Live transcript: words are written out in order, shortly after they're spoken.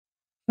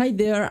Hi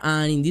there,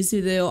 and in this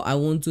video I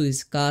want to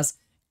discuss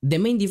the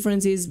main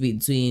differences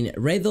between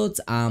Redot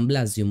and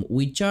Blazium,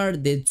 which are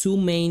the two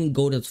main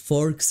Godot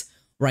forks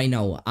right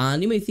now.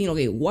 And you may think,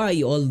 okay,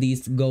 why all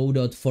these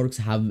Godot forks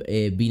have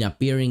been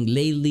appearing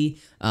lately?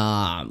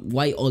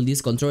 Why all this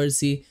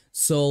controversy?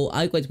 So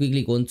I quite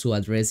quickly want to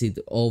address it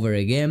over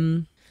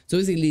again. So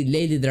basically,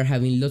 lately they're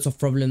having lots of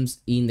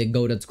problems in the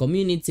Godot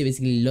community.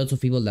 Basically, lots of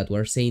people that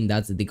were saying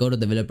that the Godot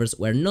developers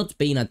were not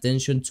paying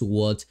attention to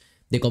what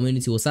the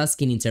community was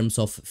asking in terms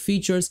of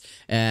features,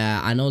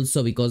 and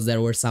also because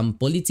there were some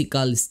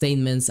political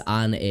statements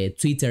and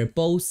Twitter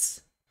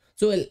posts.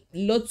 So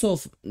lots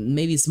of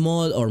maybe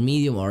small or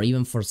medium or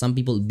even for some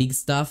people big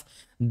stuff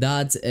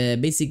that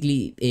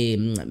basically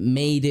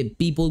made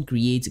people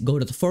create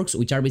Godot forks,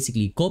 which are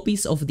basically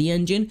copies of the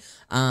engine,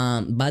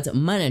 but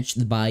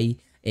managed by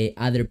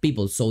other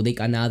people, so they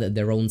can add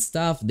their own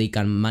stuff, they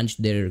can manage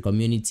their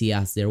community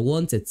as they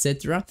want,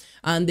 etc.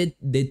 And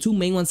the two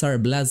main ones are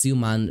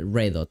Blazium and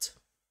Redot.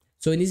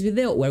 So in this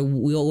video,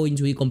 we are going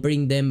to be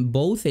comparing them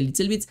both a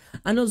little bit,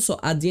 and also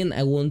at the end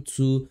I want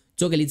to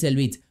talk a little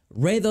bit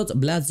Redot,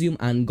 Blazium,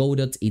 and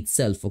Godot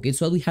itself, okay?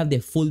 So we have the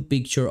full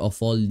picture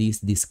of all this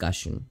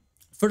discussion.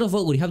 First of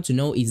all, what you have to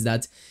know is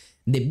that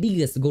the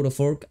biggest Godot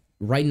fork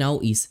right now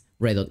is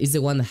Redot. It's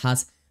the one that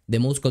has the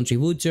most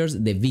contributors,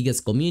 the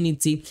biggest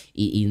community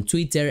in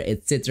Twitter,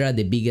 etc.,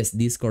 the biggest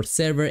Discord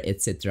server,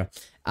 etc.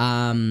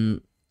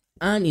 And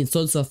it's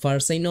also, as far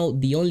as I know,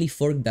 the only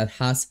fork that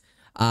has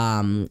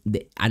an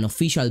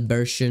official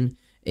version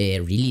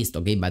released,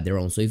 okay, by their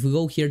own. So if we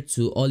go here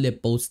to all the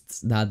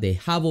posts that they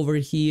have over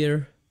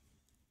here,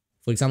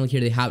 for example, here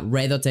they have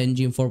Redot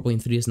engine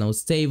 4.3 is now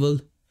stable,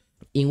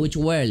 in which,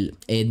 well,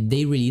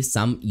 they release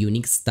some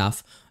unique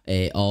stuff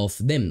of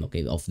them,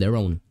 okay, of their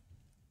own.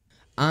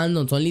 And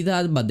not only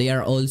that, but they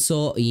are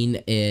also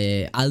in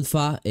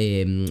alpha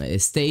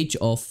stage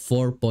of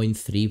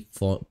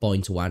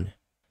 4.3.1.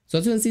 So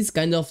as you can see, it's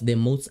kind of the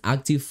most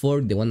active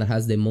fork, the one that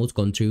has the most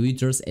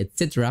contributors,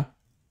 etc.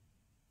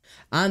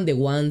 And the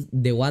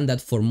one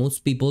that for most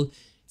people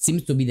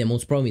seems to be the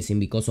most promising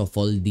because of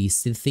all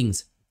these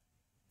things.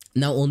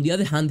 Now, on the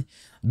other hand,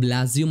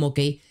 Blazium,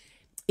 okay,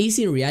 is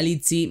in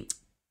reality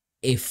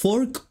a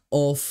fork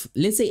of,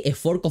 let's say, a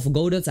fork of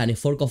Godot and a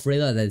fork of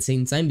Redot at the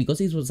same time,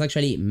 because it was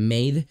actually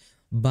made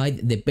by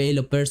the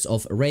developers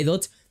of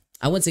Redot.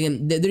 And once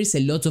again, there is a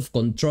lot of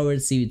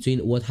controversy between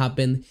what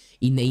happened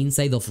in the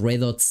inside of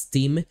Redot's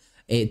team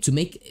to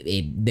make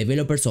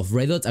developers of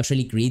Redot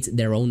actually create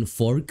their own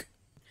fork.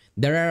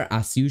 There are,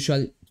 as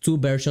usual, two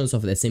versions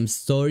of the same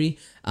story,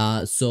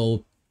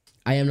 so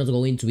I am not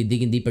going to be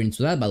digging deeper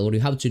into that, but what you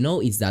have to know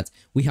is that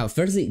we have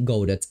firstly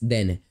Godot,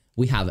 then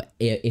we have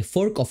a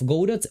fork of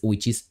Godot,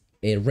 which is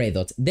a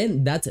Redot.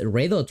 Then that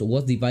Redot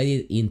was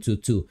divided into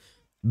two,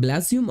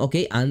 Blazium,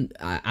 okay, and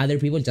other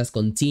people just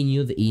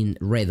continued in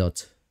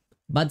Redot.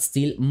 But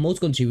still, most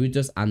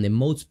contributors and the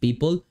most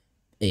people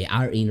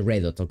are in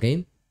Redot,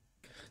 okay?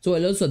 So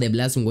also the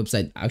Blazium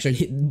website,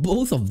 actually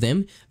both of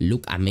them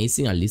look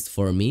amazing, at least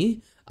for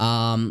me.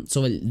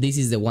 So this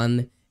is the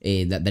one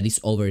that is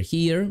over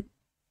here.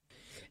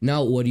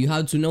 Now, what you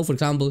have to know, for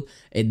example,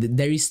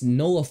 there is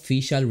no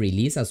official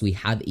release as we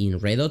had in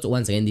Redot.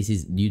 Once again, this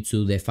is due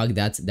to the fact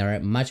that there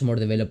are much more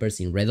developers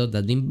in Redot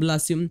than in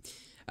Blazium.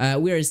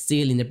 We are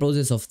still in the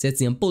process of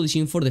testing and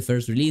polishing for the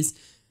first release.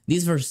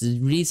 This first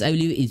release, I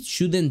believe it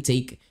shouldn't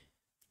take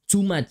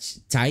too much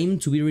time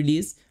to be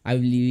released. I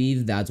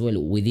believe that, well,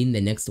 within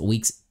the next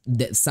weeks,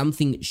 that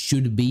something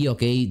should be,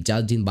 okay,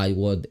 judging by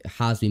what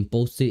has been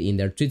posted in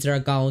their Twitter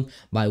account,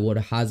 by what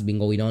has been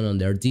going on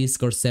their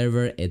Discord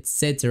server,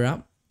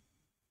 etc.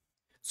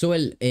 So,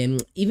 well,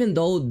 even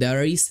though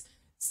there is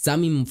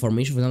some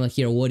information, for example,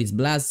 here, what is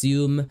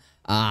Blazium,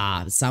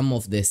 some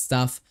of the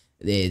stuff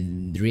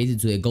related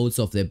to the goals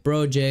of the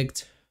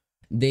project,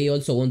 they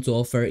also want to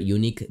offer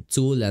unique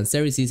tools and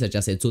services, such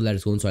as a tool that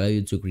is going to allow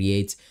you to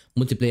create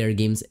multiplayer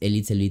games a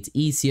little bit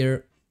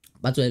easier.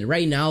 But well,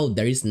 right now,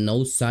 there is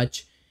no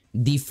such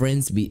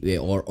difference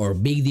or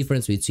big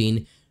difference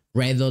between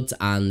Redot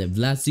and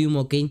Blazium,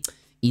 okay,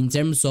 in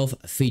terms of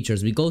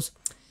features, because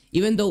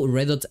even though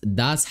Redot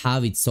does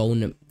have its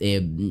own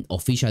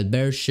official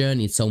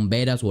version, its own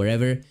betas,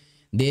 wherever,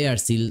 they are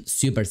still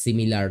super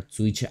similar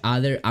to each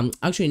other.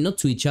 Actually, not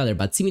to each other,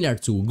 but similar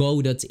to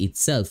Godot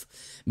itself,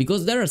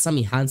 because there are some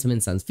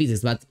enhancements and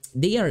features, but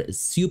they are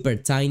super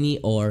tiny,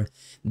 or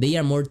they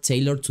are more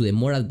tailored to the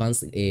more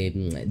advanced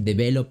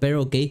developer,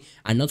 okay,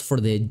 and not for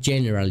the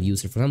general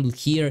user. For example,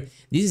 here,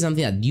 this is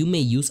something that you may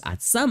use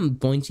at some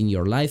point in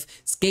your life.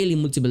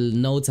 Scaling multiple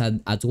nodes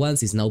at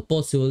once is now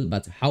possible,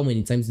 but how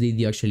many times did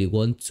you actually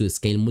want to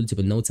scale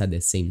multiple nodes at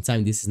the same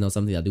time? This is not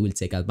something that you will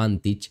take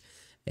advantage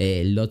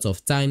lots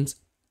of times.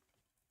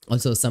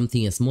 Also,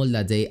 something small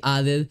that they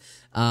added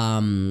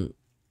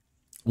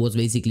was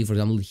basically, for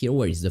example, here,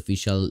 where is the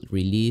official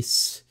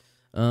release?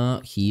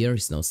 Here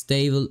is now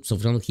stable. So, for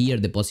example, here,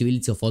 the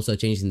possibility of also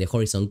changing the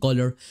horizon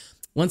color.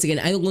 Once again,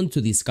 I don't want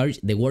to discourage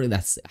the work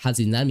that has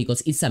been done,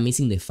 because it's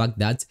amazing the fact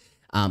that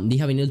they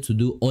have been able to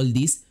do all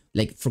this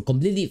like for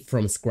completely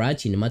from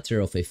scratch in a matter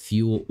of a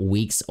few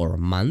weeks or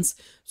months.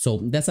 So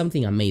that's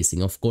something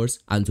amazing, of course,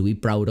 and to be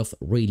proud of,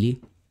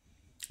 really.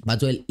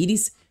 But well, it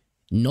is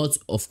not,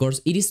 of course,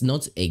 it is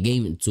not a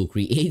game to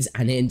create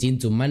an engine,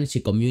 to manage a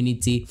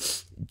community,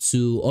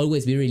 to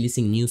always be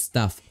releasing new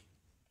stuff.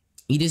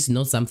 It is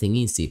not something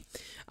easy.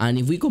 And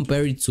if we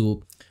compare it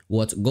to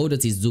what Godot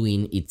is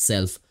doing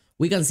itself,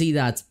 we can see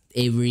that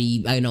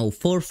every, I don't know,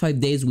 4 or 5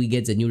 days we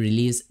get a new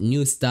release,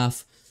 new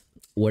stuff,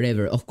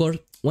 whatever. Of course,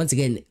 once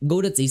again,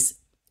 Godot is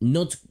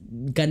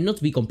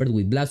cannot be compared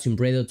with Blazium,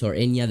 Redot, or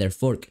any other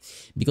fork,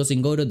 because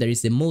in Godot there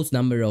is the most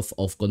number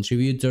of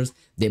contributors,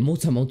 the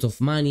most amount of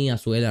money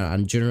as well,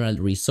 and general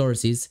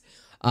resources.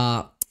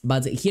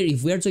 But here,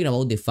 if we are talking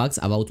about the facts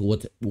about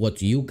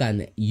what you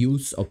can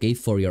use, okay,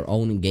 for your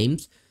own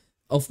games,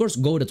 of course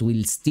Godot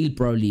will still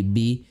probably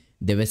be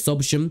the best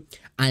option,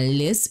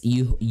 unless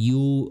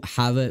you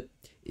have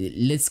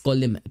let's call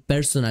them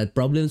personal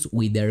problems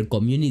with their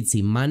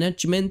community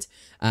management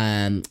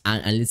and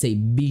let's say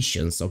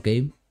visions,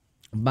 okay?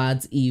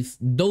 But if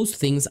those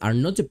things are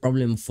not a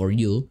problem for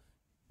you,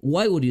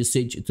 why would you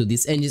switch to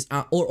these engines,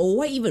 or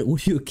why even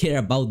would you care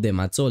about them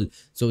at all?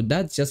 So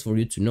that's just for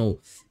you to know.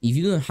 If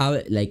you don't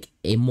have like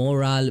a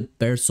moral,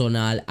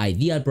 personal,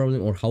 ideal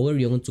problem, or however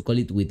you want to call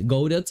it with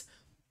Godot,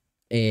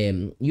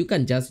 you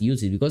can just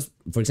use it, because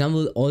for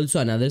example, also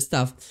another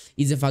stuff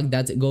is the fact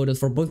that Godot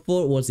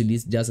 4.4 was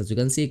released, just as you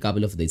can see, a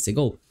couple of days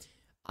ago.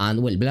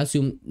 And well,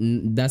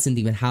 Blazium doesn't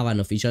even have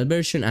an official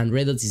version, and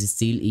Redot is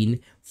still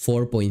in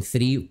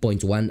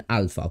 4.3.1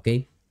 alpha,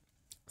 okay?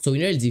 So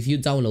in reality, if you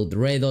download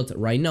Redot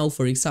right now,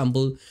 for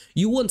example,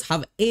 you won't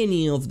have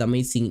any of the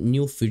amazing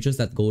new features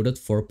that Godot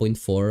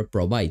 4.4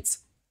 provides.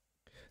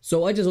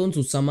 So I just want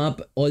to sum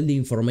up all the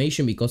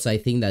information, because I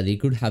think that it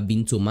could have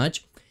been too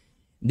much.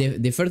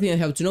 The first thing I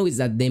have to know is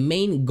that the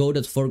main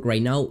Godot fork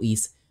right now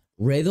is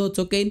Redot,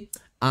 okay?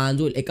 And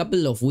well, a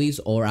couple of weeks,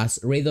 or as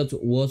Redot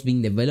was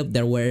being developed,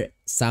 there were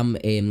some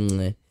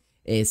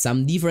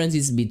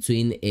differences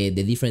between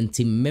the different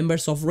team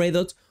members of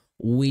Redot,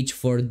 which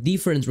for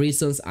different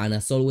reasons, and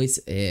as always,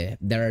 there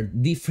are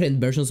different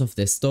versions of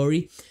the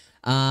story.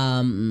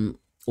 Well,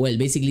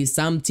 basically,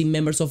 some team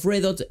members of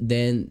Redot,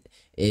 then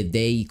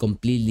they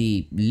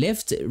completely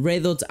left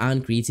Redot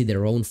and created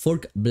their own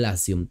fork,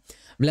 Blazium.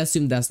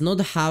 Blazium does not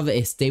have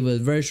a stable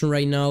version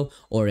right now,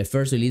 or a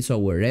first release, or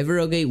wherever,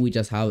 okay? We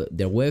just have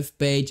their web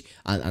page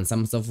and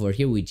some stuff over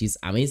here, which is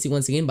amazing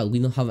once again, but we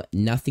don't have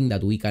nothing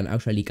that we can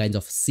actually kind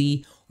of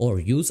see or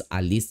use,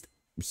 at least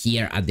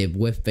here at the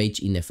web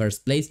page in the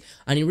first place.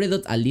 And in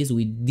Redot, at least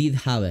we did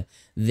have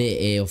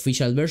the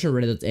official version,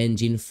 Redot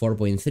Engine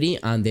 4.3,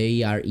 and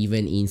they are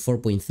even in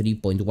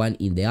 4.3.1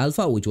 in the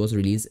alpha, which was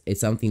released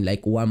something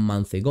like 1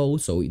 month ago,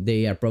 so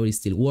they are probably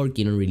still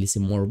working on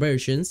releasing more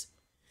versions.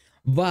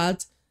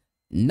 But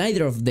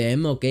neither of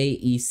them, okay,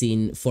 is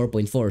in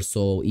 4.4,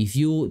 so if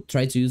you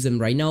try to use them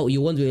right now,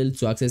 you won't be able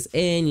to access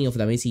any of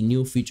the amazing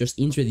new features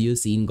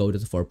introduced in Godot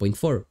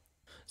 4.4.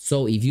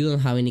 So if you don't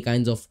have any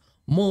kinds of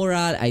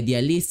moral,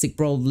 idealistic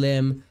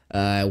problem,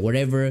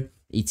 whatever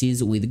it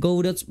is with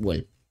Godot,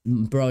 well,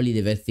 probably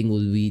the best thing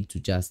would be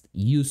to just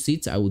use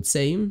it, I would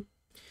say,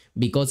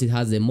 because it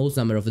has the most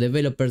number of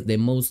developers, the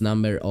most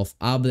number of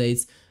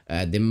updates,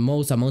 the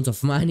most amount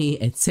of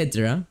money,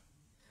 etc.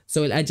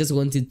 So I just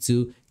wanted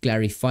to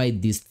clarify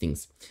these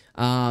things.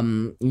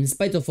 In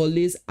spite of all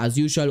this, as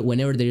usual,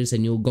 whenever there is a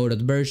new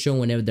Godot version,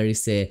 whenever there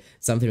is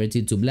something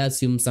related to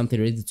Blazium, something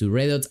related to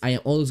Redot, I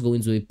am always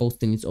going to be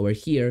posting it over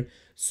here.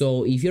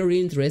 So if you're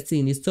really interested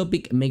in this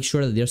topic, make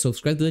sure that you're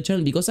subscribed to the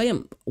channel, because I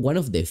am one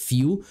of the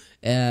few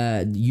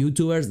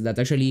YouTubers that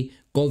actually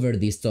cover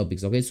these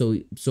topics, okay?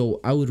 So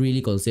I would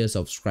really consider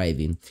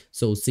subscribing.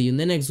 So see you in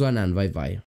the next one, and bye bye.